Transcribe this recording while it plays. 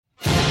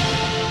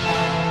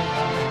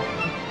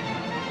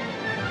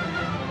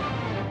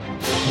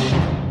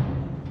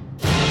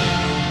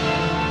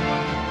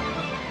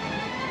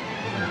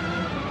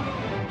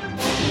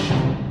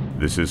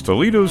This is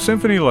Toledo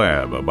Symphony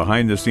Lab, a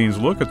behind-the-scenes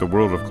look at the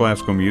world of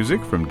classical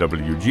music from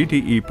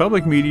WGTE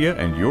Public Media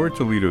and your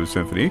Toledo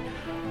Symphony.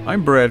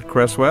 I'm Brad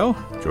Cresswell.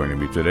 Joining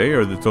me today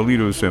are the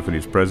Toledo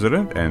Symphony's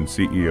president and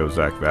CEO,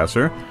 Zach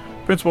Vassar,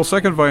 principal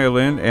second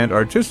violin, and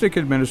artistic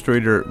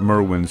administrator,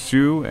 Merwin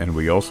Siu, and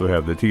we also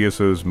have the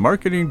TSO's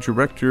marketing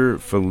director,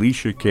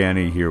 Felicia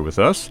Canny, here with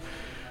us.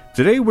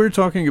 Today we're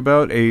talking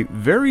about a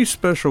very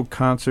special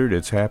concert.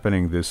 It's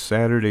happening this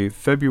Saturday,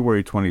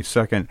 February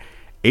 22nd,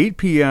 8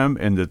 p.m.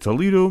 in the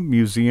Toledo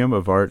Museum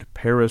of Art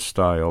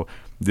Peristyle.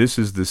 This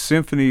is the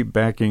symphony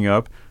backing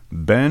up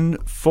Ben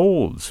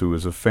Folds, who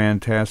is a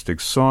fantastic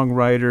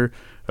songwriter,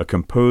 a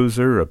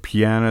composer, a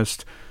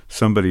pianist,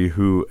 somebody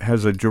who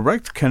has a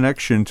direct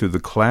connection to the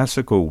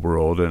classical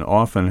world and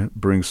often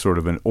brings sort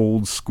of an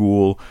old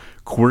school,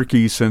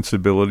 quirky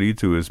sensibility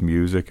to his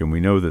music, and we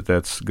know that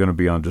that's going to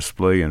be on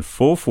display in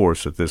full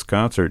force at this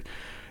concert.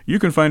 You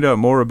can find out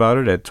more about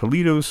it at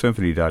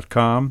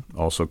ToledoSymphony.com.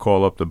 Also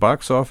call up the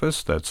box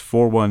office. That's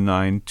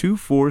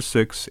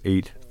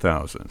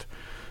 419-246-8000.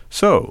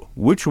 So,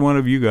 which one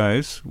of you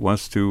guys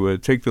wants to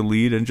take the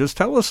lead and just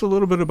tell us a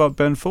little bit about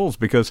Ben Folds?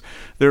 Because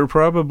there are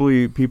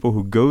probably people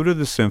who go to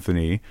the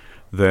symphony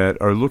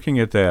that are looking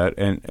at that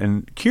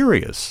and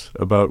curious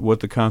about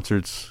what the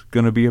concert's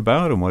going to be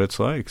about and what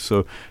it's like.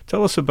 So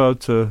tell us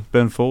about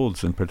Ben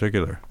Folds in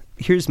particular.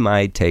 Here's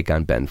my take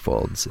on Ben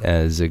Folds.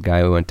 As a guy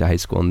who went to high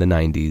school in the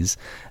 90s,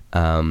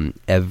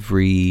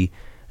 every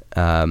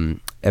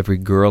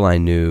girl I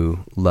knew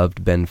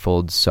loved Ben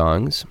Folds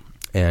songs,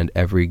 and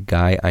every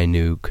guy I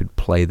knew could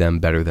play them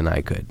better than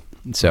I could.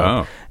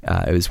 So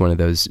it was one of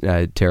those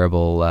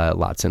terrible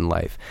lots in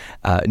life.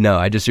 No,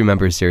 I just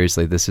remember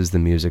seriously, this is the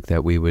music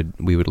that we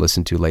would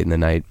listen to late in the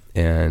night,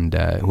 and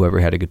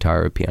whoever had a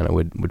guitar or a piano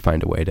would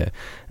find a way to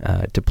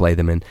play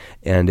them in.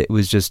 And it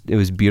was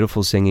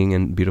beautiful singing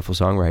and beautiful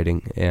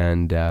songwriting.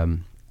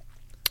 And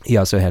he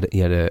also had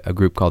a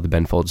group called the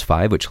Ben Folds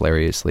 5, which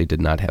hilariously did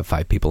not have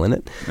 5 people in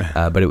it,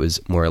 but it was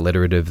more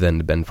alliterative than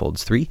the Ben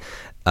Folds 3.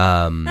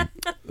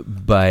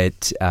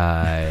 But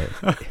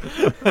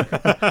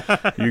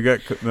you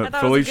got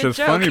Felicia's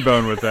funny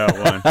bone with that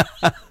one.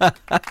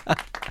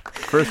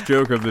 First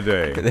joke of the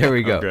day. There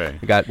we go. Okay.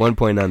 We got 1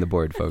 point on the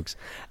board, folks.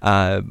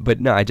 But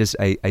no, I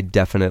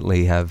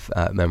definitely have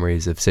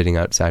memories of sitting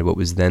outside what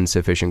was then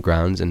Sufficient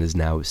Grounds and is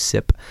now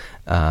SIP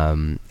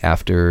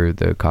after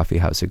the coffee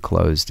house had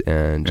closed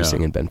and just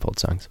singing Ben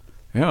Folds songs.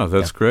 Yeah,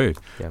 that's great.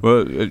 Yeah.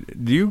 Well,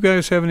 do you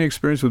guys have any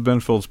experience with Ben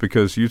Folds?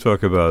 Because you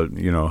talk about,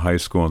 high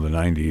school in the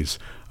 90s.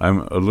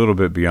 I'm a little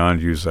bit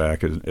beyond you,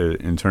 Zach,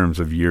 in terms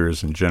of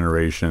years and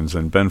generations,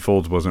 and Ben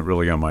Folds wasn't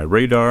really on my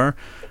radar.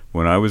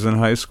 When I was in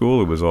high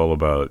school, it was all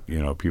about,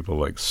 people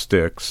like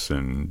Styx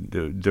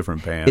and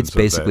different bands. It's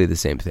basically the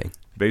same thing.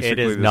 Basically it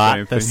is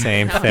not the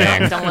same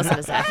thing. Don't listen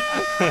to Zach.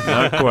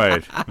 Not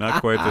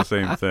quite the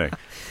same thing.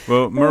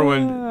 Well,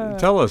 Merwin,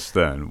 tell us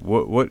then,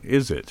 what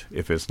is it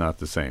if it's not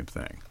the same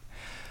thing?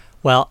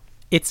 Well,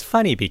 it's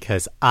funny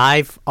because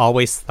I've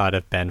always thought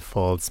of Ben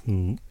Folds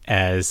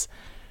as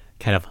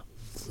kind of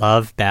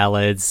love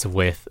ballads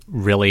with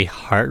really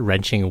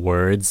heart-wrenching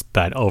words,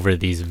 but over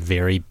these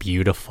very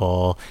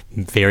beautiful,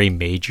 very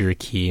major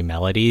key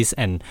melodies,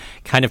 and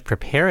kind of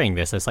preparing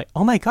this as like,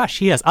 oh my gosh,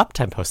 he has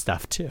up-tempo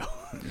stuff too.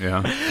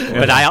 Yeah.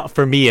 But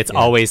for me, it's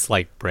always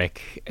like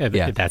Brick.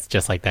 That's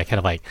just like that kind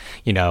of like,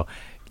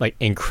 like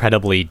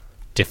incredibly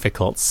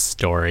difficult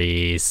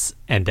stories,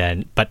 and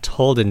then but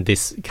told in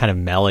this kind of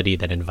melody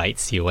that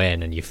invites you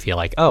in, and you feel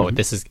like,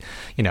 this is,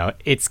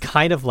 it's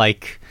kind of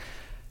like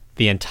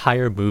the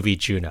entire movie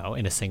Juno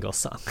in a single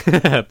song.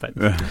 But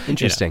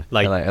interesting.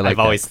 I like I've that.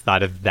 Always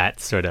thought of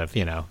that sort of,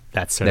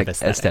 that sort of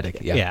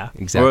aesthetic. Yeah,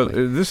 exactly. Well,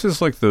 this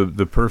is like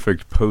the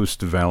perfect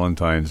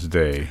post-Valentine's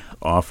Day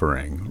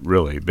offering,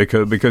 really,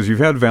 because you've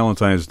had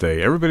Valentine's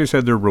Day. Everybody's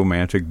had their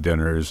romantic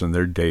dinners and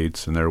their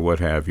dates and their what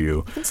have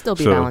you. It can still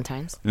be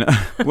Valentine's.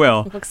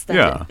 Well,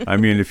 yeah. I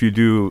mean, if you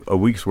do a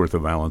week's worth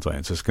of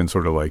Valentine's, this can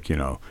sort of like,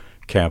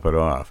 cap it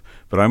off.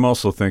 But I'm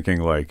also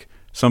thinking like,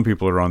 some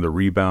people are on the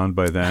rebound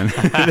by then.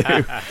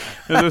 And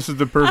this is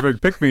the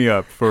perfect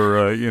pick-me-up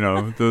for,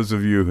 those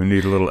of you who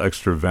need a little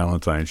extra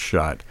Valentine's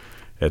shot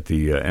at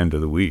the end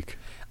of the week.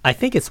 I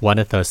think it's one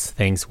of those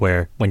things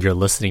where when you're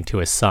listening to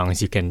his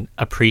songs, you can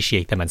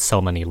appreciate them on so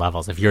many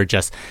levels. If you're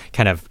just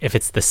if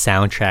it's the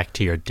soundtrack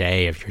to your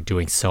day, if you're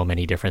doing so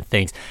many different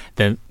things,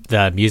 then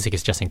the music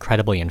is just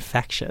incredibly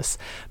infectious.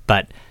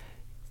 But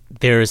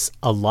there's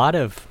a lot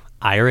of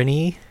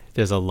irony.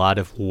 There's a lot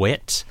of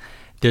wit.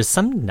 There's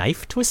some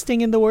knife twisting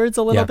in the words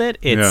a little bit.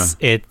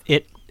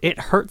 It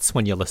hurts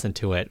when you listen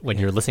to it, when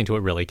you're listening to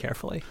it really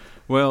carefully.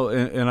 Well,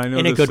 and I know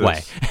in a good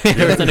way. It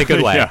hurts in a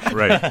good way. Yeah,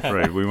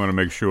 right. We want to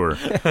make sure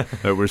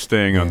that we're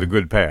staying on the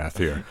good path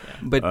here.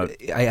 But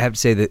I have to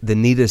say that the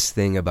neatest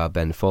thing about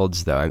Ben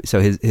Folds, though, so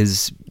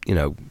his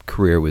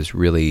career was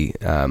really,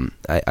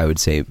 I would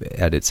say,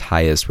 at its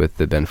highest with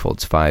the Ben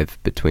Folds Five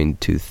between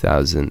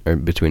 2000 or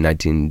between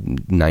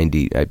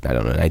 1990, I don't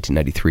know,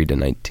 1993 to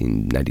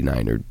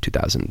 1999 or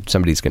 2000.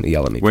 Somebody's going to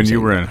yell at me when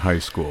you were in high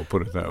school.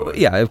 Put it that way.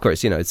 Yeah, of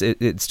course.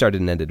 It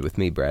started and ended with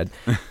me, Brad.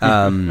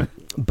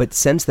 But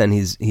since then,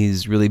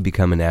 he's really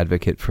become an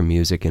advocate for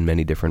music in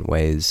many different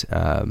ways.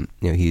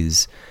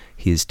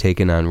 He's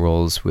taken on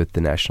roles with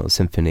the National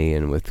Symphony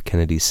and with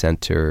Kennedy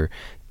Center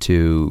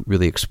to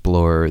really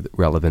explore the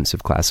relevance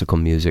of classical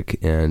music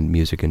and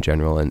music in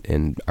general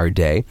in our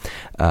day.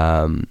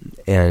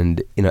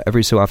 And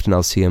every so often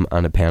I'll see him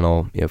on a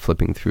panel,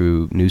 flipping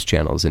through news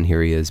channels, and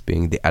here he is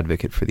being the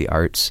advocate for the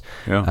arts.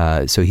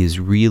 Yeah. So he's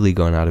really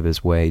gone out of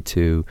his way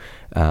to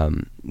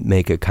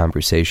make a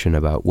conversation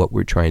about what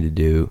we're trying to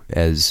do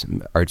as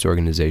arts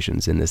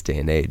organizations in this day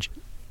and age.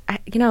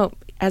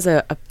 As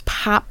a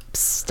pop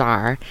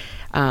star,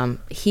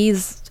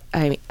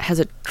 has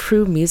a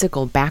true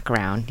musical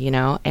background,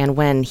 and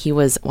when he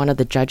was one of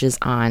the judges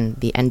on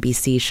the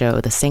NBC show,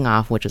 The Sing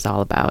Off, which is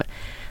all about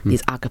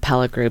these a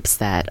cappella groups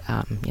that,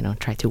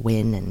 try to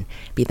win and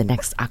be the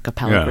next a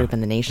cappella group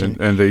in the nation.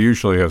 And they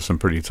usually have some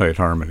pretty tight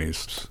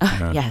harmonies.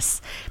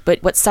 Yes.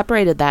 But what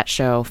separated that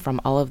show from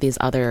all of these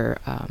other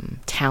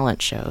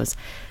talent shows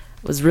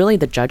was really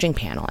the judging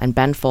panel, and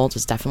Ben Folds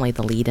was definitely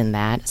the lead in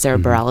that. Sarah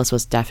Bareilles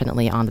was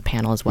definitely on the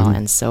panel as well,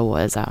 and so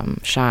was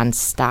Sean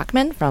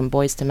Stockman from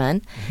Boyz II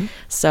Men.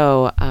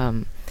 So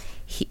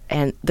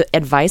and the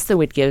advice that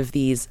would give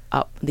these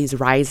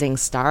rising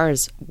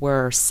stars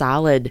were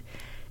solid,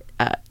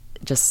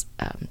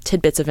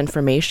 tidbits of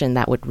information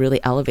that would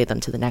really elevate them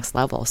to the next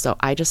level. So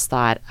I just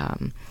thought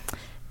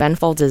Ben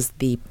Folds is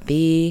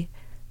the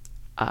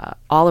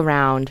all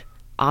around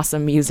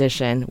awesome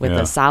musician with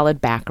a solid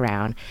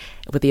background,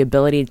 with the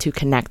ability to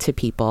connect to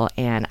people,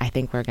 and I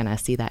think we're going to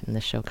see that in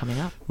the show coming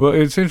up. Well,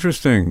 it's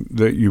interesting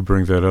that you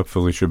bring that up,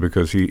 Felicia,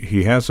 because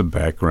he has a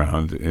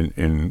background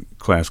in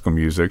classical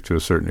music to a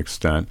certain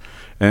extent,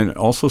 and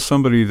also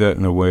somebody that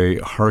in a way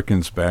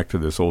harkens back to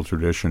this old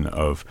tradition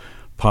of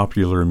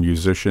popular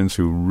musicians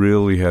who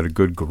really had a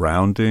good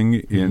grounding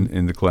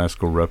in the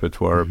classical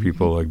repertoire,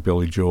 people like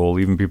Billy Joel,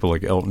 even people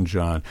like Elton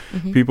John,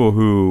 people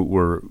who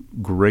were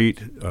great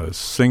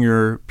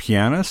singer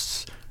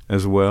pianists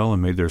as well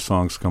and made their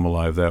songs come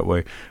alive that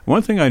way.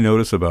 One thing I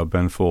notice about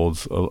Ben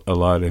Folds a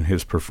lot in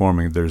his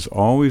performing, there's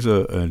always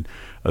a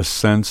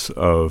sense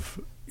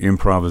of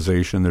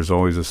improvisation. There's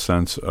always a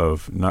sense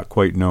of not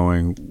quite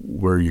knowing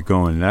where you're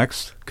going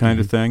next kind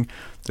of thing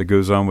that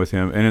goes on with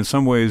him. And in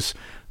some ways,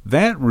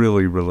 that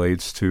really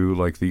relates to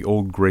like the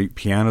old great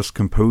pianist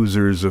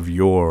composers of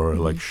yore,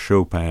 like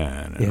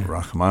Chopin and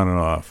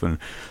Rachmaninoff, and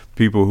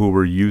people who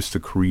were used to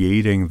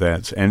creating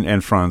that,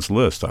 and Franz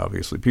Liszt,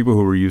 obviously, people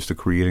who were used to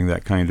creating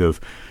that kind of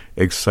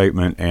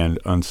excitement and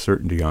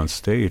uncertainty on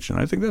stage. And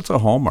I think that's a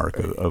hallmark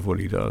of what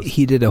he does.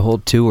 He did a whole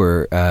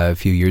tour a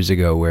few years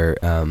ago where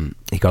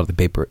he called it the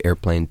Paper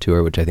Airplane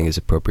Tour, which I think is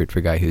appropriate for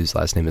a guy whose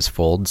last name is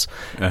Folds.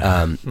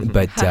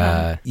 But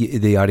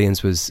the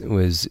audience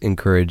was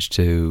encouraged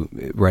to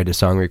write a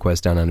song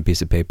request down on a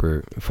piece of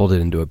paper, fold it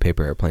into a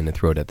paper airplane, and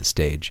throw it at the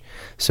stage.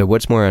 So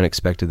what's more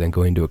unexpected than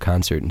going to a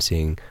concert and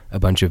seeing a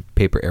bunch of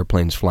paper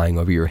airplanes flying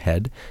over your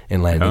head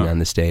and landing on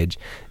the stage?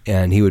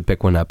 And he would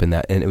pick one up, and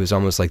it was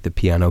almost like the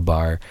piano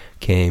bar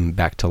came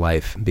back to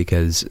life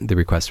because the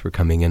requests were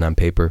coming in on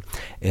paper,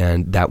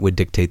 and that would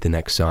dictate the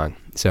next song.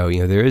 So,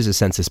 there is a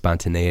sense of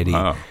spontaneity.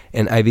 Wow.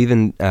 And I've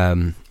even,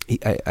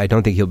 I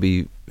don't think he'll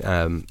be,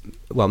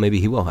 well,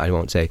 maybe he will, I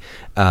won't say.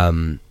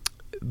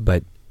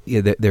 But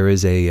there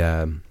is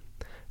a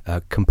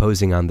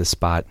composing on the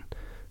spot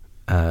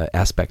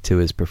aspect to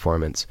his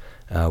performance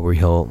where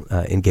he'll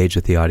engage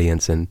with the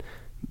audience and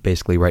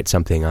basically write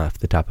something off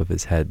the top of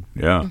his head.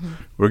 Yeah.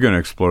 We're going to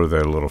explore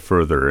that a little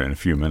further in a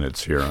few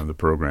minutes here on the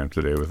program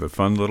today with a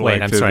fun little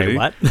activity. I'm sorry,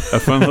 what? A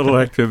fun little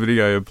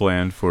activity I have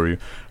planned for you.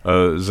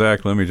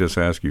 Zach, let me just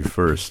ask you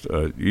first.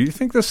 Do you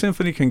think the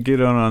symphony can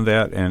get on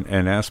that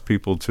and ask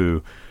people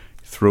to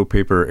throw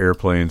paper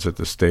airplanes at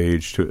the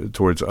stage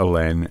towards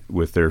Alain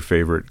with their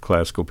favorite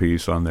classical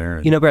piece on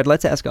there? Brad,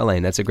 let's ask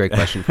Alain. That's a great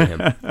question for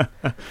him.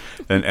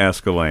 And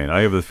ask Alain.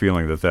 I have the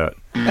feeling that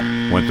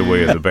went the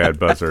way of the bad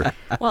buzzer.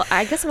 Well,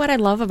 I guess what I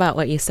love about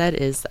what you said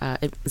is,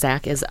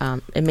 Zach, is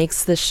it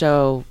makes the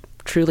show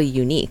truly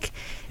unique.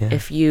 Yeah.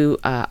 If you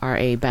are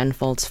a Ben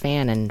Folds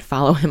fan and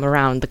follow him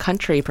around the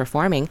country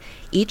performing,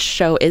 each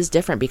show is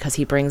different because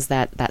he brings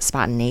that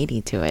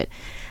spontaneity to it.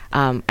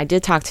 I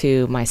did talk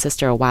to my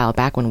sister a while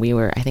back when we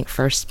were, I think,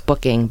 first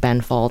booking Ben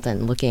Folds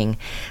and looking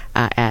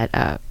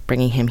at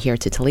bringing him here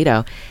to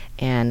Toledo.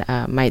 And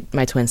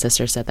my twin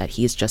sister said that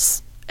he's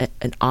just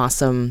an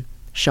awesome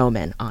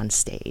showman on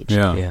stage.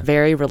 Yeah.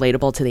 Very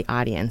relatable to the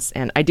audience.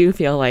 And I do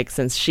feel like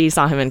since she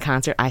saw him in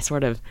concert, I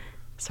sort of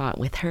saw it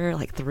with her,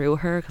 like through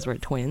her, because we're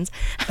twins.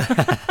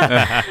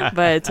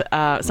 But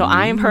so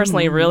I am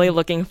personally really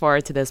looking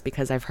forward to this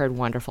because I've heard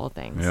wonderful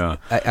things. Yeah,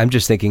 I'm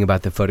just thinking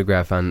about the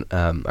photograph on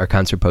our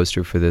concert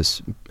poster for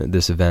this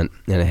event,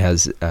 and it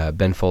has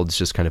Ben Folds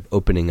just kind of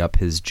opening up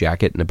his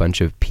jacket, and a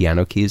bunch of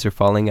piano keys are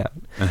falling out.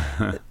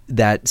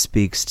 That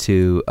speaks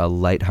to a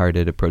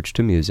lighthearted approach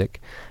to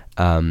music.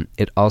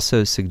 It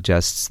also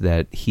suggests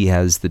that he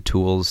has the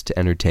tools to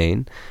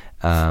entertain,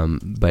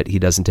 but he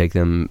doesn't take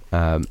them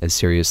as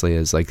seriously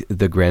as like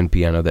the grand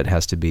piano that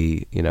has to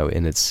be,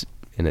 in its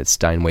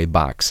Steinway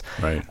box.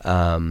 right.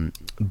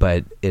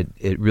 But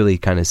it really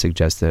kind of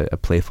suggests a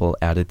playful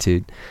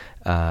attitude.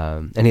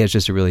 And he has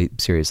just a really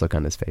serious look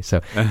on his face.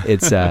 So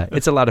it's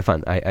a lot of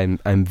fun.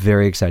 I'm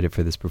very excited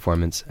for this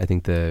performance. I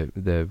think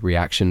the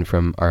reaction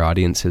from our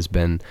audience has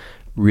been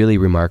really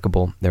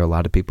remarkable. There are a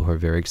lot of people who are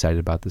very excited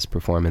about this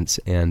performance.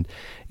 And,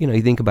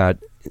 you think about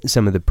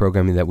some of the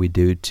programming that we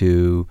do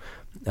to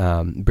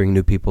bring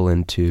new people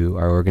into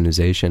our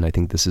organization. I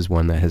think this is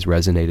one that has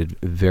resonated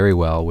very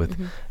well with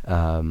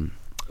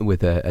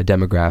a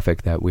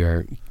demographic that we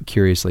are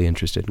curiously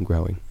interested in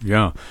growing.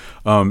 Yeah.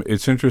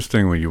 It's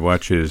interesting when you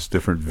watch his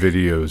different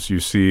videos, you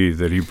see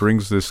that he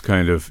brings this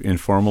kind of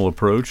informal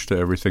approach to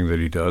everything that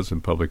he does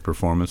in public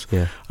performance.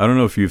 Yeah. I don't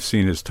know if you've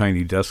seen his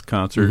Tiny Desk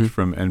concert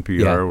from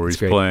NPR where he's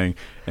great. playing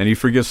and he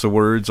forgets the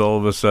words all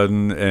of a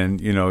sudden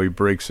and, he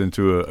breaks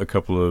into a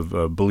couple of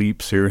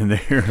bleeps here and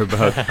there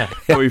about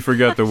how he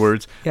forgot the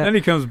words. Yeah. Then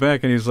he comes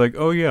back and he's like,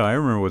 oh, yeah, I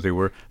remember what they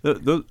were.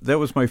 That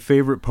was my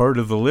favorite part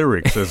of the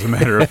lyrics, as a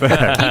matter of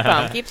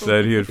fact. Keep 'em.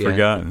 That he had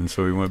forgotten,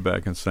 so he went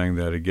back and sang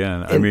that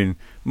again. I mean,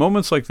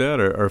 moments like that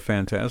are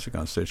fantastic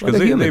on stage because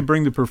they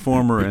bring the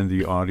performer and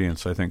the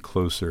audience, I think,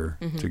 closer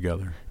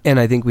together. And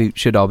I think we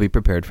should all be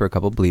prepared for a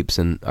couple bleeps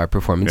in our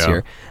performance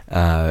here.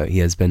 He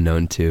has been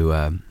known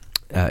to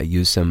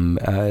use some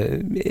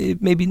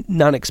maybe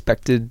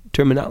non-expected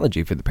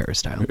terminology for the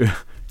peristyle.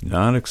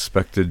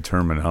 Non-expected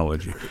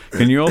terminology.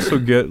 Can you also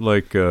get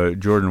like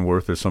Jordan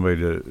Worth or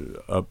somebody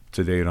up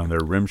to date on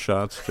their rim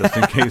shots, just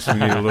in case we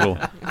need a little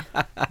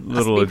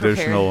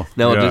additional?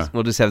 No,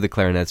 we'll just have the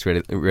clarinets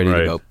ready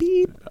to go.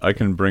 Beep. I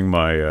can bring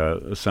my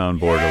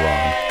soundboard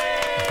along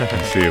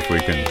and see if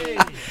we can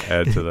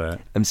add to that.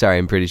 I'm sorry,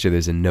 I'm pretty sure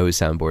there's a no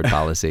soundboard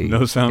policy.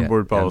 No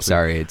soundboard policy. I'm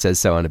sorry, it says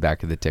so on the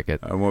back of the ticket.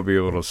 I won't be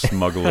able to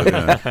smuggle it in,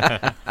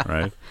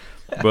 right?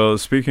 Well,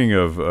 speaking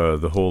of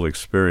the whole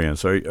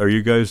experience, are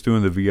you guys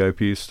doing the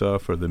VIP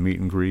stuff or the meet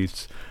and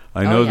greets?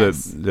 I know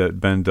that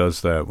Ben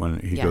does that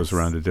when he goes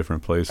around to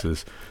different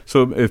places.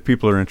 So if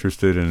people are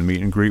interested in a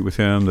meet and greet with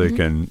him, they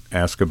can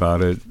ask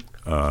about it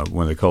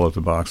when they call up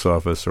the box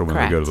office or when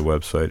they go to the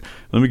website.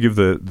 Let me give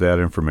that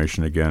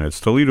information again. It's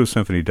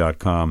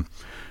ToledoSymphony.com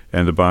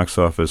and the box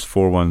office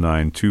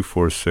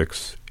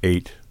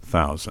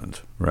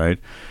 419-246-8000, right?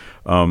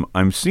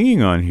 I'm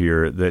seeing on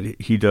here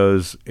that he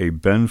does a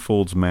Ben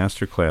Folds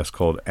masterclass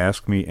called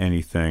Ask Me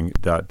Anything ...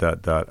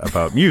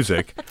 about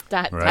music.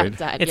 Right?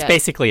 It's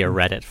basically a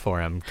Reddit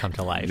forum come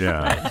to life.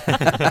 Yeah,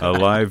 a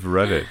live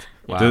Reddit.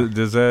 Wow.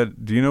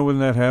 Do you know when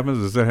that happens?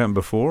 Does that happen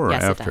before or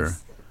after? It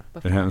does.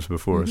 It happens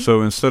before.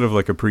 So instead of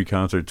like a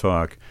pre-concert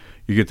talk,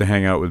 you get to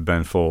hang out with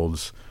Ben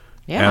Folds,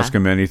 ask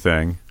him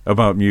anything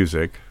about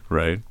music,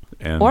 right?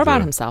 And, or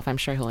about himself. I'm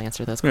sure he'll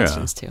answer those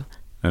questions too.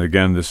 And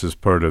again, this is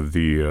part of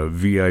the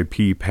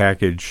VIP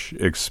package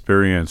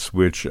experience,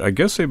 which I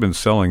guess they've been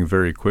selling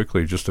very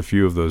quickly, just a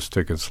few of those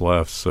tickets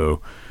left.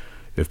 So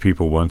if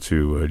people want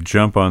to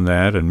jump on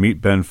that and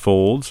meet Ben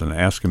Folds and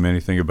ask him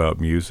anything about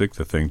music,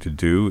 the thing to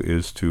do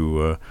is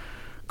to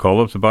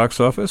call up the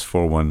box office,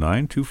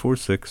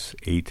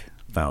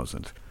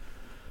 419-246-8000.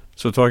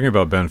 So talking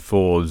about Ben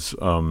Folds,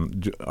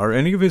 are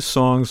any of his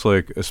songs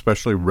like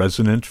especially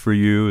resonant for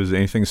you? Does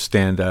anything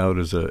stand out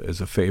as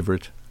a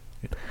favorite?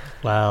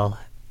 Well,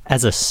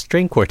 as a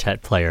string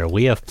quartet player,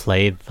 we have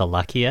played The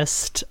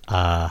Luckiest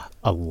a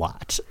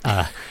lot.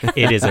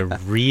 It is a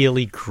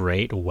really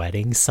great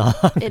wedding song.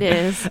 It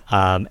is.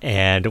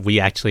 And we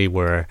actually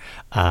were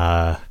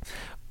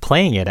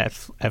playing it at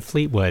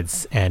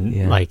Fleetwood's,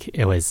 and like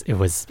it was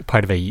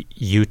part of a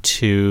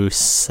U2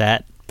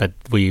 set, but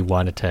we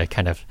wanted to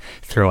kind of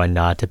throw a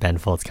nod to Ben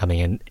Folds coming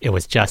in.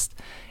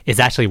 It's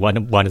actually one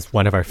of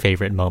our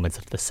favorite moments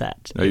of the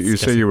set. You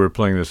say you were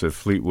playing this at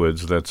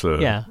Fleetwood's. That's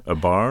a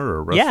bar or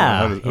a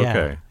restaurant?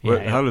 Okay.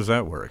 How does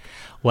that work?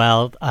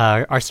 Well,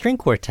 our string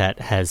quartet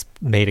has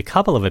made a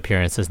couple of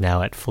appearances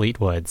now at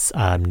Fleetwood's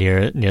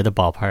near the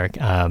ballpark,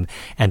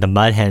 and the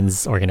Mud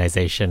Hens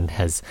organization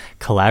has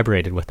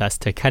collaborated with us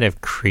to kind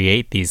of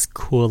create these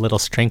cool little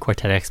string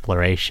quartet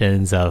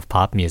explorations of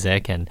pop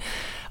music, and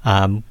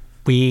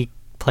we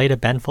played a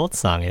Ben Folds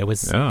song. It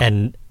was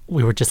and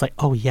we were just like,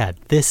 oh yeah,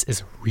 this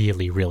is a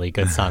really, really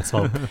good song.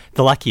 So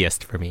The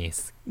Luckiest for me,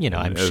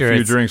 I'm sure a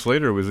few drinks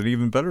later it was an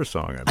even better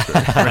song, I'm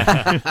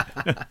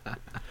sure.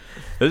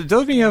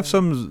 Doesn't he have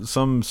some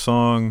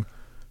song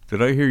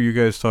Did I hear you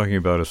guys talking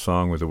about a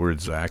song with the word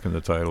Zach in the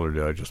title, or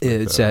did I just...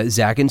 It's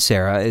Zach and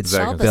Sarah. It's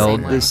Zach and spelled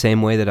Sarah. the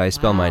same way that I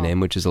spell my Wow. name,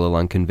 which is a little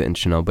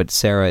unconventional, but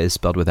Sarah is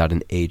spelled without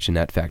an H, and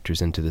that factors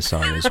into the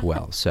song as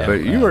well. So,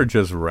 But you are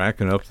just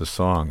racking up the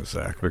songs,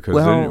 Zach, because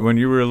Well- when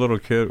you were a little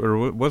kid,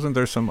 or wasn't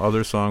there some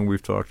other song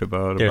we've talked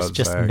about There's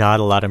just Zach?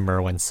 not a lot of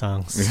Merwin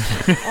songs.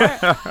 Or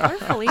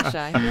Felicia.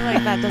 I feel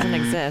like that doesn't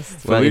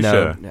exist. Well, you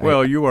Felicia, know,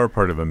 well, you are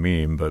part of a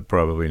meme, but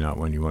probably not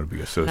one you want to be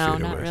No, associated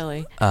not with.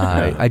 really.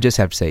 I just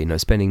have to say,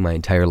 spending my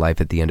entire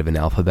life at the end of an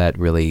alphabet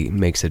really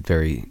makes it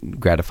very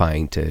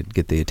gratifying to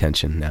get the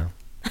attention now.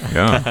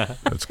 Yeah,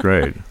 that's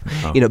great.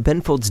 Oh.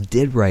 Ben Folds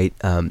did write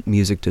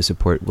music to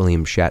support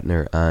William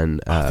Shatner on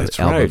that's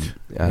album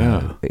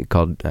right.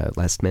 called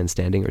Last Man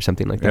Standing or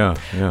something like that.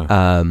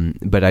 Yeah.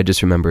 But I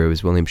just remember it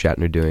was William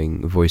Shatner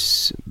doing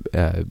voice,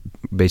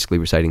 basically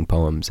reciting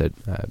poems that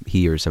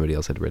he or somebody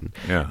else had written.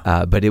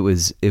 Yeah. But it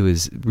was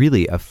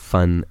really a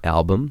fun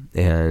album,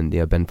 and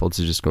Ben Folds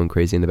is just going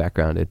crazy in the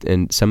background.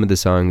 And some of the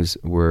songs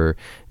were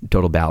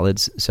total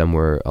ballads, some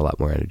were a lot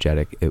more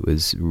energetic. It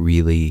was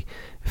really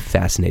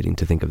fascinating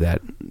to think of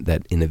that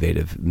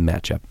innovative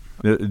matchup.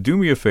 Do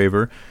me a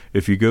favor,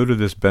 if you go to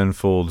this Ben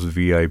Folds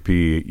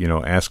VIP,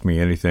 Ask Me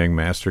Anything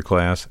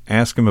masterclass,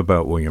 ask him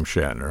about William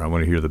Shatner. I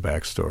want to hear the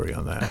backstory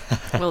on that.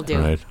 Will do.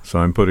 Right? So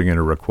I'm putting in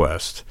a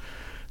request.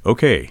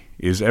 Okay,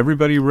 is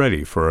everybody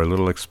ready for our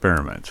little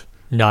experiment?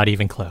 Not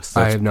even close.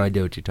 I have no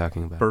idea what you're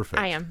talking about. Perfect.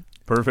 I am.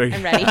 Perfect.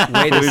 I'm ready.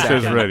 Wait a Felicia's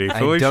second. ready. I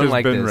Felicia's don't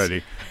like been this.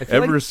 ready. I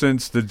feel Ever like-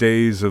 since the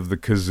days of the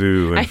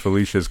kazoo and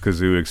Felicia's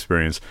kazoo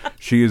experience,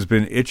 she has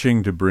been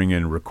itching to bring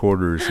in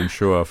recorders and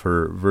show off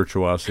her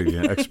virtuosity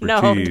and expertise.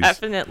 No,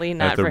 definitely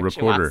not at the virtuosic.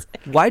 recorder.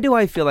 Why do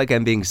I feel like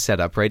I'm being set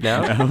up right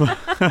now?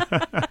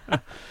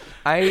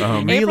 I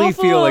really April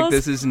feel like Fools.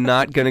 this is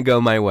not going to go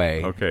my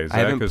way. Okay, Zach I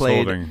haven't is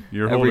played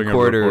you're a holding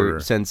recorder a recorder.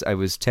 since I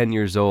was 10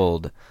 years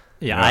old.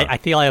 Yeah, Yeah. I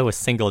feel I was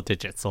single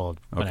digits old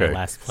when I Okay.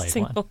 last played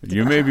Single- one.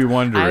 You may be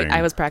wondering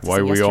I was practicing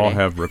why we all yesterday.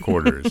 have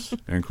recorders,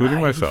 including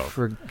I myself.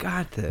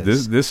 forgot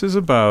this. This is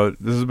about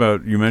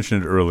you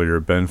mentioned earlier.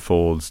 Ben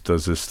Folds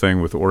does this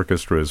thing with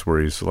orchestras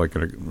where he's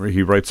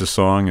he writes a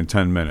song in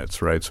 10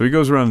 minutes, right? So he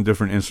goes around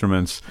different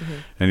instruments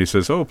and he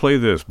says, "Oh, play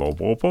this," bo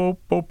bo bo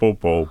bo bo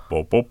bo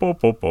bo bo bo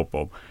bo bo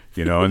bo,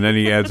 and then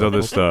he adds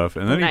other stuff,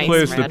 and then he Nice,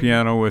 plays the Brad.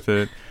 piano with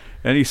it.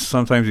 And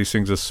sometimes he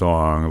sings a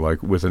song,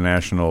 like with the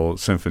National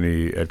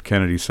Symphony at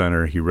Kennedy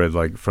Center. He read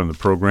from the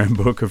program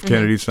book of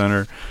Kennedy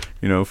Center,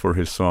 for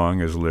his song,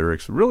 his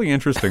lyrics. Really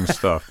interesting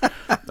stuff.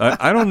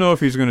 I don't know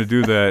if he's going to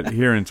do that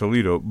here in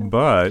Toledo,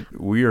 but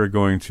we are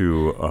going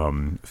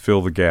to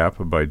fill the gap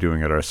by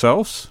doing it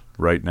ourselves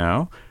right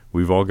now.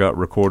 We've all got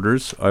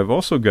recorders. I've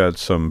also got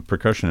some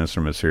percussion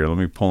instruments here. Let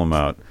me pull them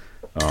out.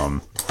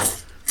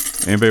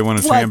 Anybody want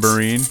a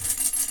tambourine?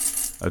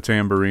 A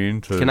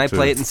tambourine to... Can I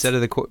play it instead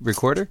of the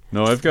recorder?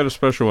 No, I've got a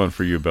special one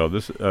for you, Bell. A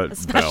Bell.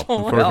 special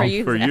one For for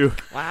you. For Zach. you.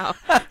 Wow.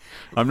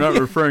 I'm not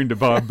referring to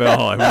Bob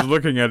Bell. I was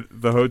looking at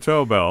the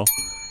hotel bell,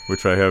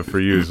 which I have for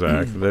you,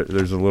 Zach.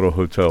 There's a little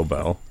hotel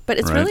bell. But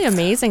it's right? really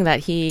amazing that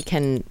he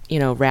can,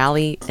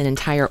 rally an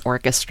entire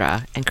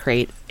orchestra and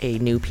create a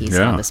new piece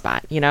Yeah. on the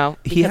spot. He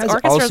Because has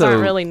orchestras also-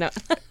 aren't really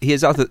He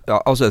has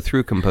also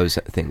through composed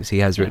things. He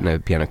has written a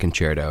piano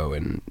concerto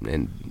and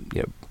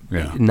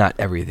Yeah. not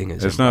everything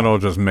is. It's not all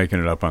just making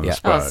it up on the Yeah.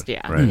 spot. Oh,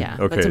 yeah, right? yeah.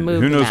 But Okay, to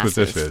move who the knows what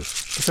this masses.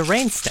 is? It's a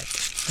rain stick,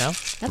 no?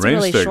 That's a Rain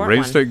really stick. short Rain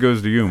one. stick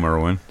goes to you,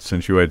 Merwin,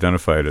 since you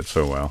identified it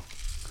so well.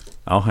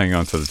 I'll hang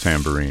on to the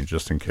tambourine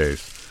just in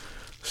case.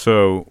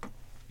 So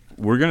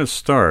we're going to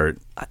start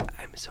I'm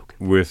so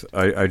confused. with,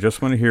 I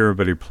just want to hear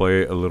everybody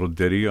play a little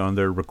ditty on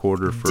their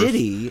recorder first.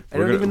 Diddy? I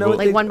We're don't gonna- even know well- what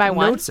Like the one by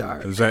one? notes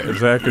are.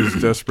 Zach is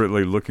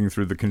desperately looking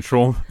through the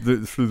control,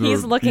 through the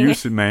He's looking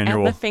use at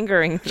manual. the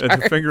fingering chart.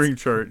 At the fingering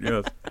chart,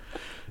 yes.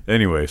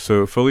 Anyway,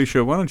 so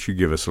Felicia, why don't you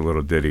give us a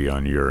little ditty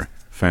on your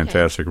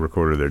fantastic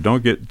recorder there?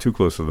 Don't get too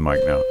close to the mic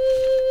now.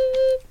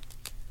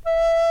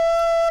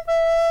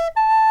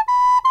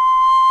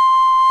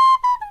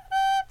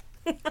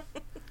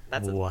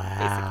 That's Wow.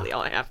 basically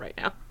all I have right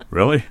now.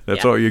 Really?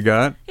 That's Yeah. all you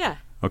got? Yeah.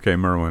 Okay,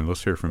 Merwin,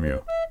 let's hear from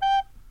you.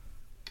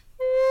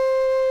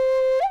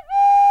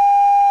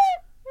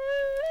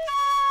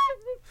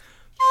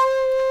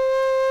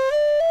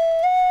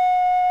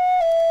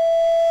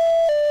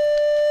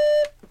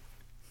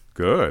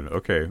 Good.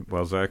 Okay.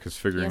 While Zach is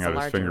figuring He has a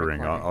out his larger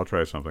fingering, recorder. I'll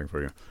try something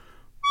for you.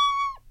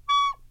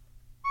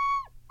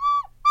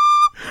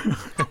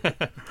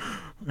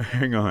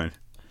 Hang on.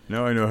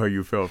 Now I know how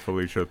you felt,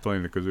 Felicia,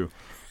 playing the kazoo.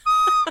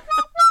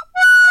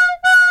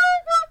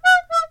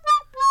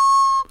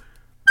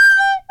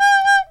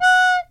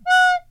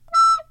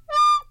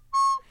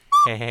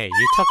 Hey,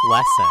 you took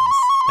lessons.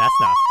 That's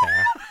not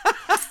fair.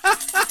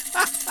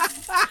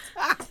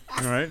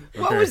 All right. Okay.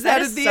 What was that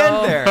That at is the so-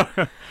 end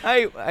there?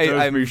 That was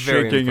I'm me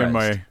very shaking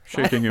impressed.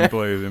 shaking in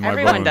place in my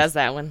Everyone bones. does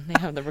that when they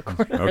have the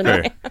recorder.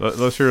 Okay.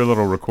 Let's hear a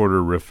little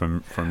recorder riff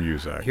from you,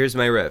 Zach. Here's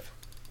my riff.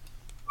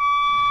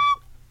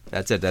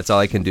 That's it. That's all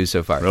I can do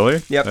so far.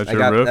 Really? Yep. That's I your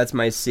got. riff? That's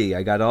my C.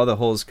 I got all the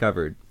holes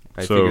covered.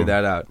 I So- figured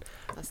that out.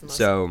 That's the most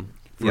So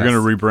We're going to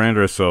rebrand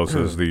ourselves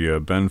as the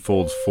Ben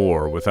Folds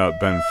 4 without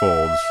Ben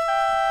Folds.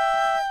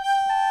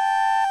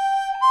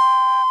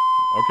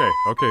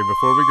 Okay,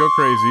 before we go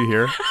crazy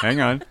here, hang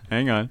on.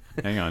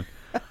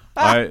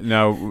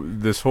 Now,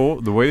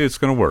 the way it's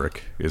going to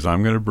work is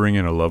I'm going to bring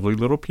in a lovely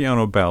little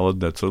piano ballad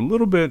that's a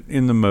little bit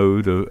in the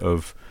mode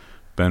of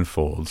Ben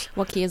Folds.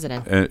 What key is it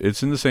in?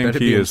 It's in the same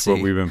key as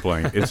what we've been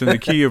playing. It's in the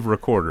key of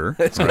recorder,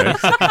 right?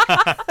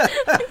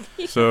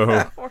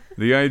 So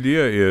the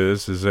idea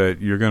is that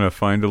you're going to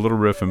find a little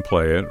riff and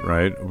play it,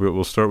 right?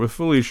 We'll start with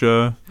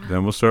Felicia,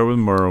 then we'll start with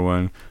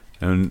Merwin,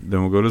 and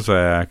then we'll go to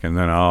Zach, and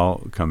then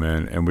I'll come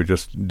in, and we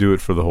just do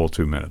it for the whole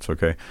 2 minutes,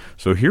 okay?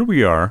 So here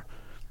we are,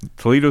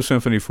 Toledo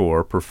Symphony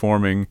 4,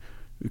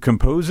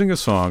 composing a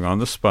song on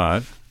the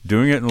spot,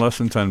 doing it in less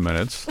than 10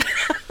 minutes.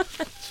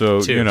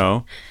 So,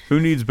 who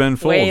needs Ben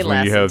Folds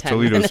when you have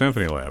Toledo minutes.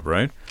 Symphony Lab,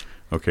 right?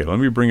 Okay, let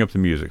me bring up the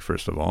music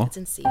first of all. It's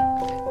in C.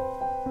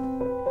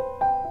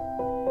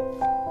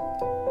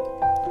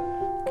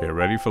 Okay,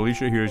 ready,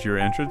 Felicia? Here's your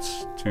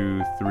entrance.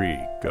 2, 3,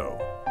 go.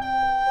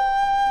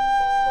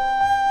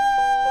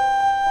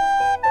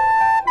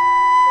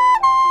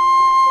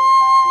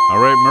 All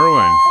right,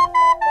 Merwin.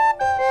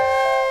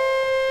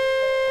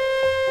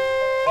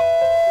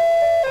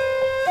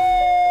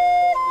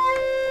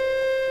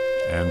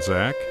 And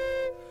Zach.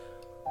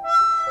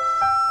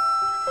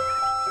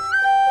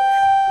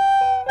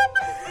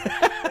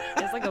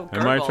 It's like a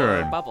and my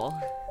turn. Bubble.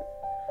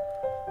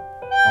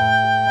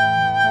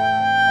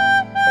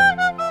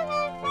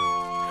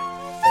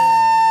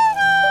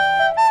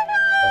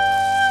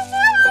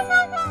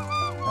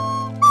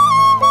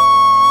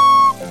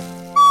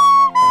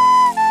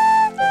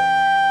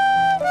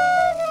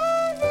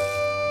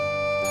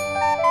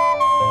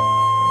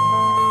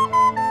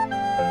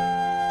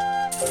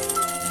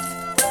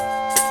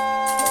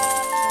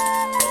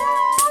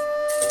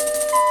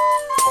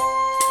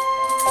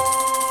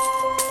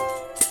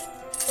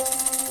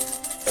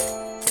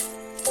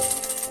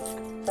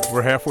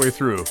 We're halfway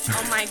through.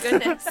 Oh my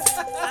goodness. This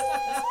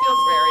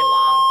feels very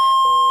long.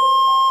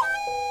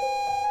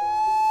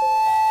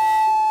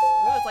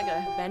 Ooh, it's like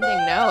a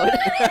bending note.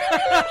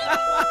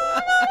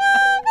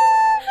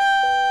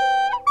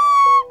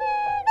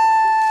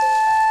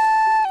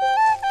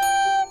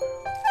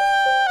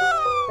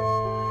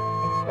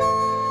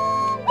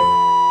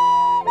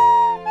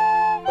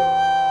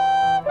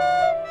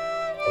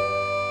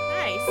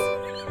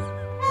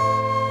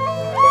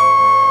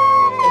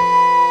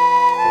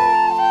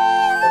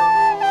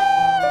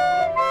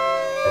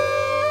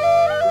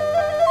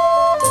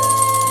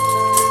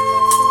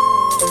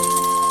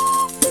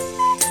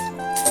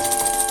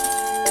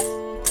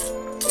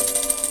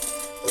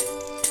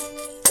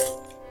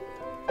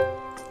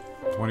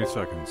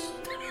 Seconds.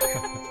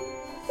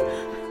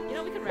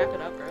 We could wrap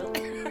it up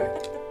early.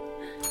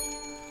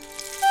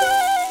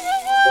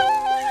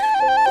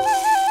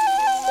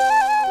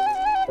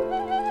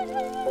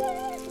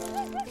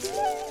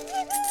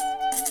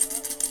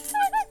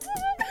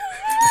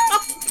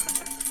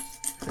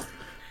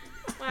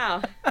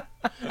 Wow.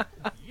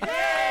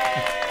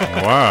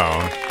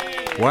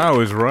 Wow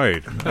is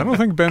right. I don't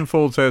think Ben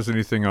Folds has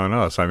anything on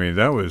us. I mean,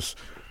 that was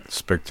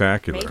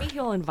spectacular. Maybe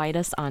he'll invite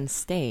us on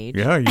stage.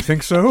 Yeah, you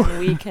think so?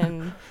 We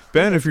can.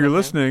 Ben, if you're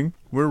listening,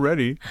 we're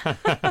ready.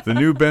 The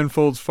new Ben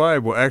Folds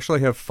 5 will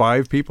actually have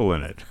 5 people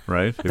in it,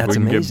 right? If we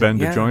can get Ben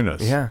to join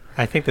us. Yeah.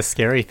 I think the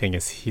scary thing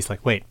is he's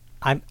like, wait,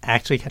 I'm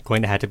actually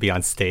going to have to be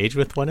on stage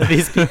with one of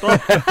these people?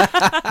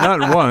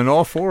 Not one,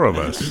 all 4 of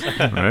us,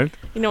 right?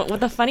 What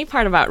the funny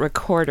part about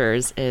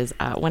recorders is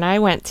when I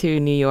went to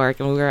New York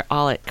and we were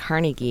all at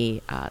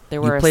Carnegie,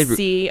 there were a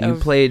sea of... You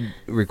played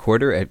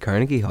recorder at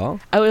Carnegie Hall?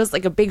 It was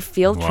like a big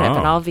field trip,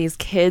 and all of these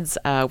kids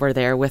were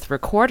there with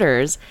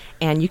recorders,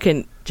 and you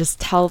can just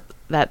tell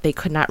that they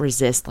could not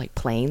resist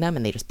playing them,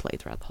 and they just played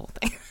throughout the whole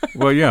thing.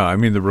 Well, yeah, I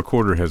mean, the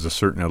recorder has a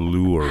certain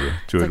allure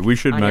to it. We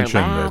should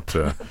mention that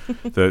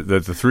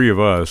the 3 of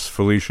us,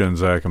 Felicia and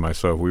Zach and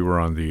myself, we were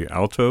on the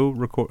alto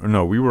recorder.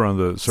 No, we were on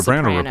the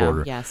soprano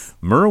recorder. Yes.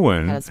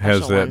 Merwin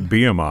has that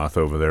Behemoth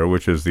over there,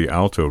 which is the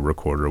alto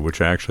recorder,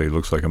 which actually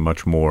looks like a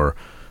much more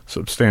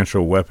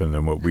substantial weapon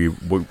than what we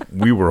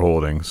were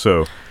holding.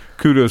 So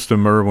kudos to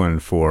Merwin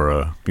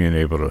for being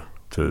able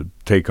to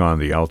take on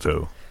the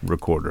alto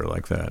recorder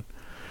like that.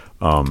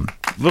 A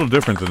little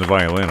different than the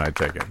violin, I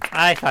take it.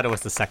 I thought it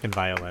was the second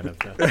violin of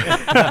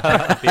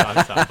the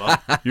ensemble.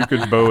 You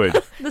could bow it.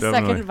 The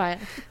second violin.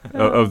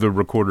 Of the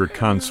recorder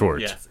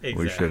consort, yes,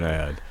 exactly. We should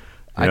add.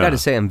 I got to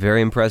say, I'm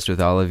very impressed with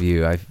all of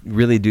you. I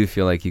really do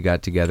feel like you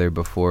got together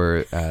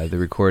before the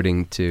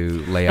recording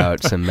to lay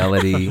out some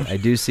melody. I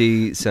do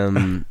see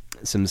some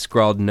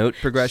scrawled note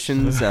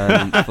progressions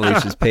on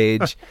Felicia's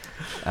page.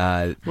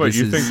 What,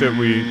 you think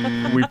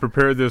that we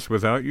prepared this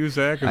without you,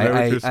 Zach? Is that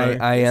what you're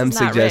saying? I am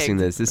suggesting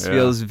this. This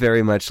feels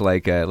very much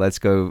like let's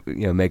go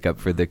make up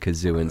for the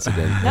kazoo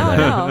incident.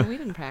 No, we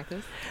didn't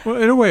practice. Well,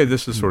 in a way,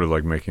 this is sort of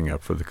like making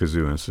up for the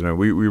kazoo incident.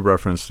 We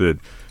referenced it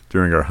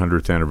during our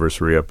 100th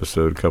anniversary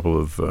episode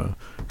a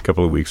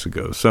couple of weeks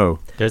ago. So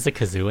there's a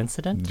kazoo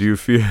incident. Do you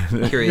feel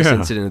curious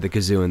incident of the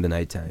kazoo in the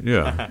nighttime?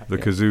 Yeah, the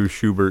kazoo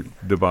Schubert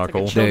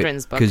debacle. Like a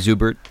children's book.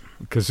 Kazoobert.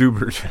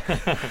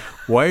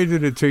 Why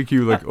did it take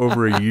you like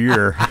over a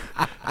year,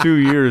 2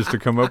 years to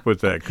come up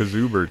with that,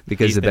 Kazoobert?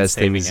 Because the best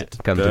things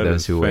come to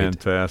those who wait.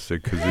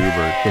 Fantastic,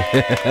 Kazoobert.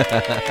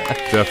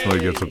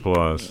 Definitely gets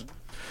applause.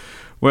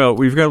 Well,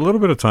 we've got a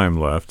little bit of time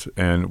left,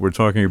 and we're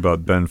talking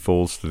about Ben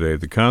Folds today.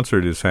 The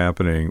concert is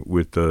happening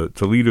with the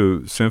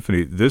Toledo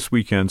Symphony this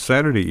weekend,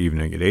 Saturday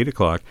evening at 8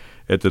 o'clock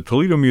at the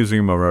Toledo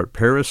Museum of Art,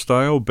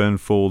 Paris-style. Ben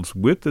Folds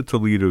with the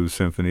Toledo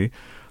Symphony.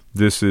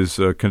 This is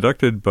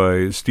conducted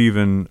by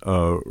Stephen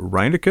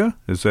Reinecke.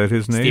 Is that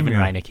his name? Stephen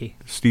Reinecke.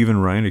 Stephen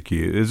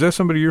Reinecke. Is that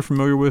somebody you're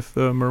familiar with,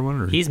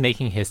 Merwin? Or? He's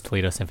making his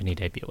Toledo Symphony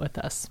debut with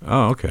us.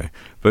 Oh, okay.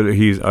 But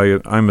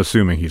I'm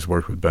assuming he's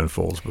worked with Ben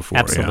Folds before.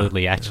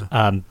 Absolutely. Yeah.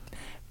 Actually,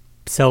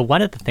 so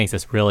one of the things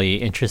that's really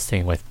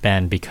interesting with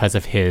Ben, because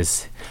of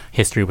his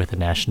history with the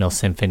National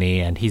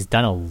Symphony, and he's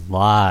done a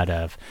lot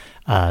of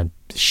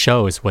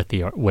shows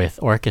with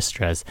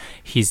orchestras,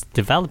 he's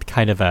developed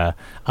kind of a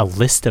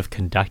list of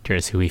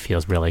conductors who he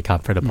feels really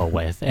comfortable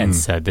with. And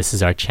so this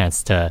is our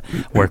chance to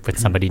work with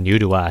somebody new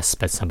to us,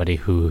 but somebody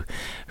who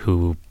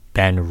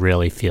Ben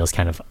really feels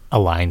kind of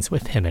aligns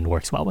with him and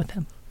works well with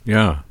him.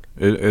 Yeah.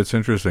 It's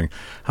interesting.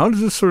 How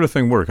does this sort of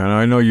thing work?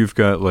 I know you've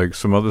got like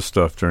some other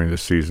stuff during the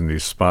season,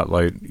 these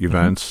spotlight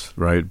events,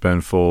 right?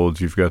 Ben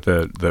Folds, you've got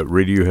that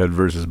Radiohead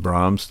versus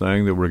Brahms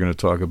thing that we're going to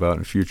talk about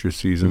in future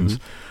seasons.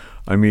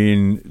 I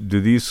mean,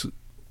 do these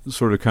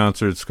sort of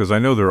concerts, because I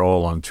know they're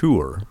all on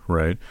tour,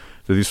 right?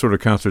 Do these sort of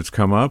concerts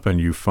come up and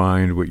you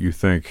find what you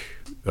think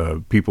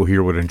people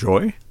here would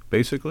enjoy,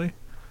 basically?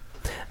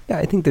 Yeah,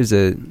 I think there's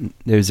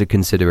a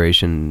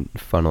consideration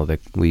funnel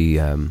that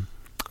we're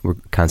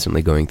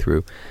constantly going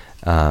through.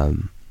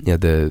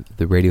 The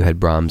Radiohead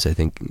Brahms, I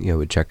think,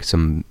 would check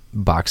some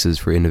boxes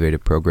for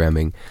innovative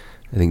programming.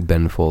 I think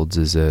Ben Folds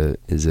is a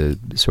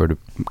sort of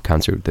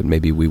concert that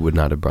maybe we would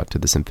not have brought to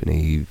the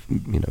symphony,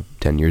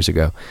 10 years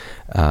ago.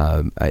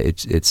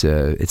 It's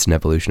an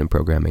evolution of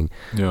programming.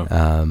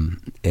 Yeah.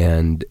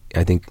 And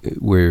I think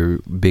we're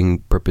being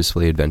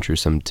purposefully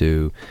adventuresome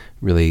to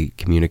really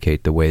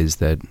communicate the ways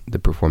that the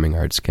performing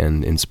arts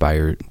can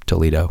inspire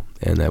Toledo,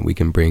 and that we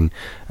can bring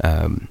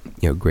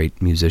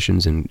great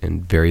musicians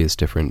in various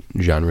different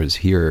genres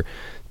here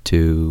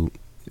to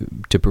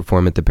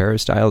perform at the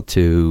Paris-style,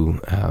 to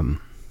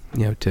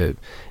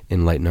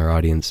enlighten our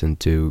audience and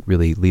to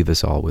really leave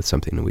us all with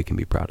something that we can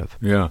be proud of.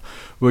 Yeah.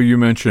 Well, you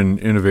mentioned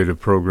innovative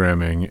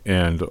programming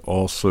and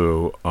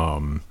also,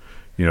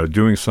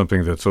 doing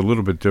something that's a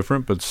little bit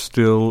different but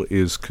still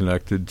is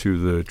connected to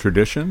the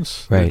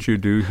traditions that you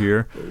do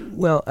here.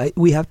 Well,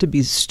 we have to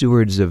be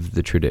stewards of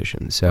the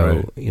tradition.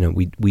 So,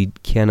 we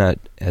cannot,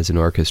 as an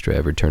orchestra,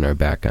 ever turn our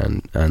back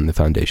on the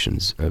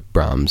foundations of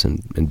Brahms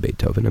and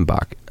Beethoven and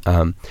Bach.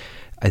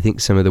 I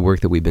think some of the work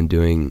that we've been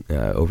doing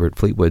over at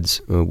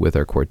Fleetwood's with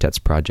our Quartets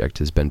project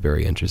has been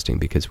very interesting,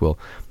 because we'll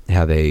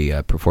have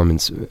a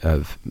performance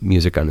of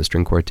music on a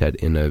string quartet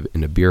in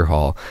a beer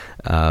hall,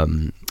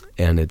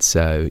 and it's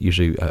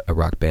usually a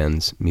rock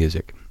band's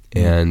music.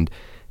 And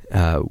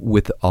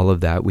with all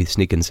of that, we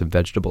sneak in some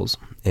vegetables,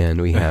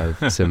 and we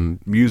have some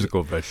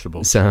musical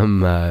vegetables, some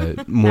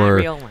more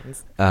real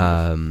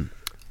ones.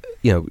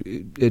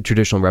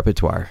 Traditional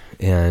repertoire.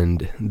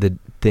 And the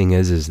thing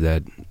is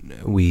that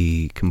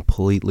we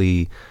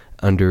completely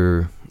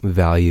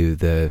undervalue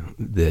the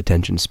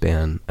attention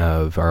span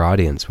of our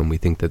audience when we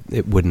think that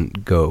it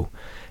wouldn't go.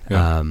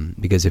 Yeah.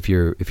 Because if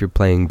you're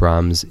playing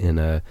Brahms in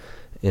a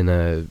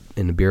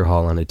beer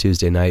hall on a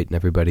Tuesday night and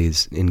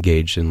everybody's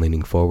engaged and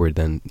leaning forward,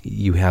 then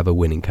you have a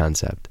winning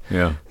concept.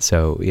 Yeah.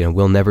 So,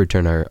 we'll never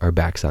turn our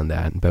backs on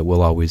that, but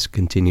we'll always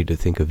continue to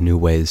think of new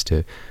ways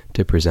to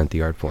present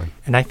the art form.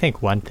 And I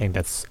think one thing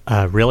that's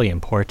really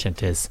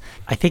important is,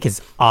 I think it's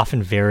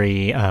often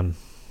very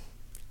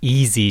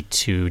easy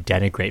to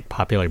denigrate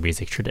popular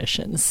music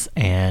traditions.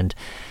 And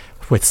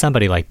with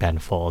somebody like Ben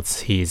Folds,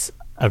 he's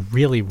a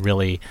really,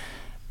 really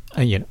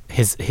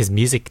his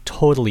music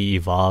totally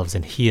evolves,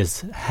 and he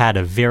has had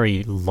a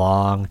very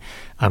long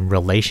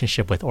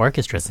relationship with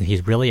orchestras, and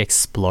he's really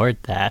explored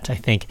that. I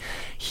think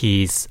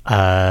he's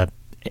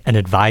an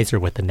advisor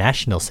with the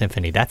National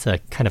Symphony. That's a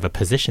kind of a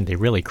position they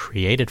really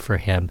created for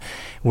him,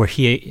 where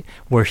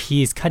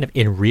he's kind of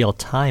in real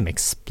time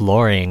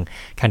exploring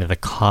kind of the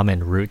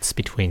common roots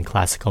between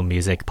classical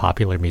music,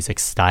 popular music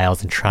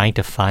styles, and trying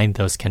to find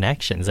those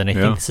connections. And I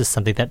think this is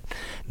something that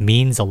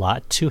means a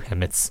lot to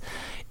him. It's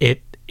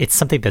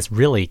something that's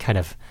really kind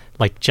of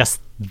like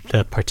just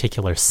the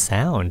particular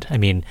sound. I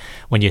mean,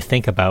 when you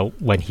think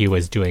about when he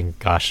was doing,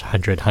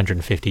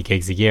 150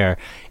 gigs a year,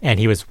 and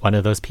he was one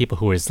of those people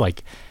who was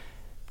like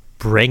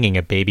bringing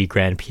a baby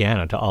grand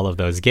piano to all of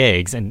those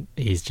gigs, and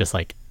he's just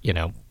like,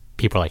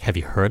 people are like, have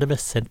you heard of a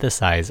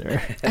synthesizer?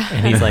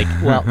 And he's like,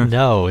 well,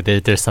 no,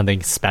 there's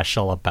something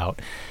special about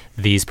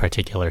these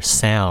particular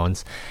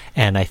sounds.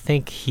 And I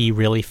think he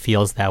really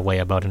feels that way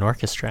about an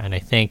orchestra. And I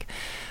think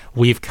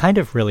we've kind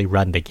of really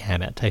run the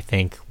gamut. I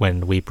think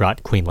when we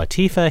brought Queen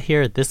Latifah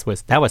here,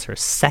 that was her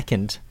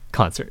second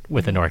concert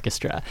with an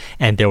orchestra,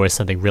 and there was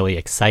something really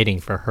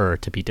exciting for her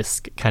to be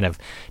kind of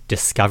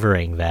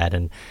discovering that.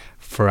 And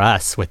for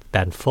us with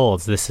Ben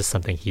Folds, this is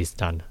something he's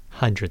done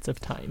hundreds of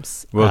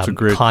times. Well, it's a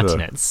great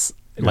continents,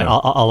 like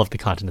all of the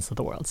continents of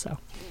the world. So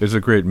it's a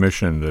great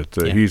mission that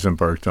he's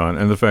embarked on,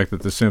 and the fact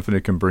that the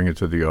symphony can bring it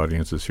to the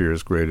audiences here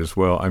is great as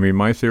well. I mean,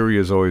 my theory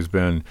has always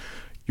been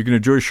you can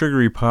enjoy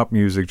sugary pop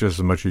music just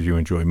as much as you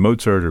enjoy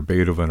Mozart or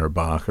Beethoven or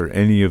Bach or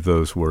any of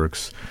those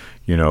works.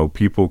 You know,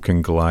 people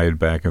can glide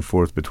back and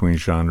forth between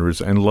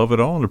genres and love it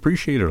all and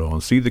appreciate it all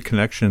and see the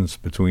connections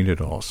between it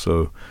all.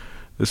 So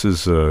this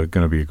is going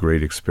to be a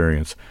great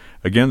experience.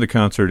 Again, the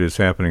concert is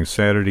happening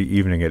Saturday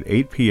evening at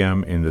 8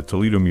 p.m. in the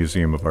Toledo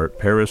Museum of Art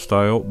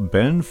Peristyle.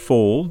 Ben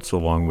Folds,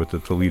 along with the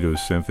Toledo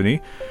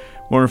Symphony.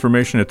 More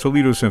information at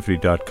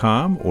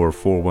toledosymphony.com or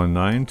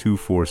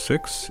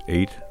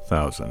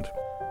 419-246-8000.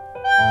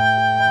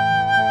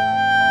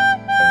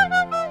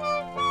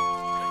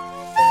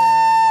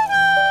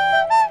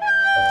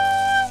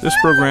 This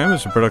program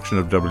is a production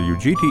of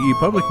WGTE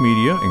Public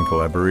Media in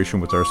collaboration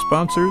with our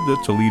sponsor, the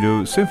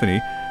Toledo Symphony,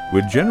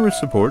 with generous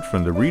support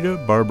from the Rita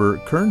Barber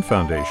Kern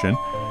Foundation.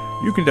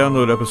 You can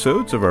download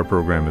episodes of our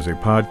program as a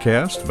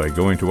podcast by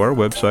going to our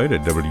website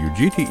at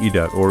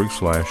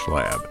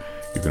wgte.org/lab.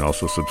 You can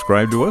also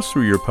subscribe to us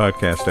through your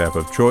podcast app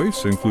of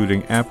choice,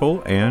 including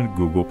Apple and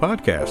Google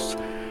Podcasts.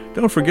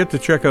 Don't forget to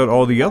check out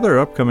all the other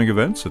upcoming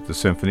events at the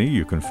Symphony.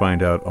 You can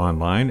find out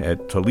online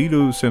at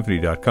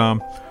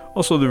toledosymphony.com.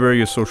 Also, the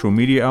various social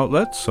media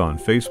outlets on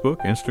Facebook,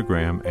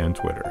 Instagram, and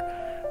Twitter.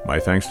 My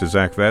thanks to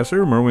Zach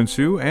Vassar, Merwin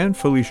Sue, and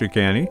Felicia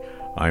Canny.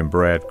 I'm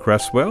Brad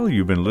Cresswell.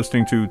 You've been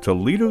listening to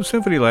Toledo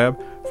Symphony Lab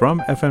from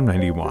FM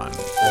 91.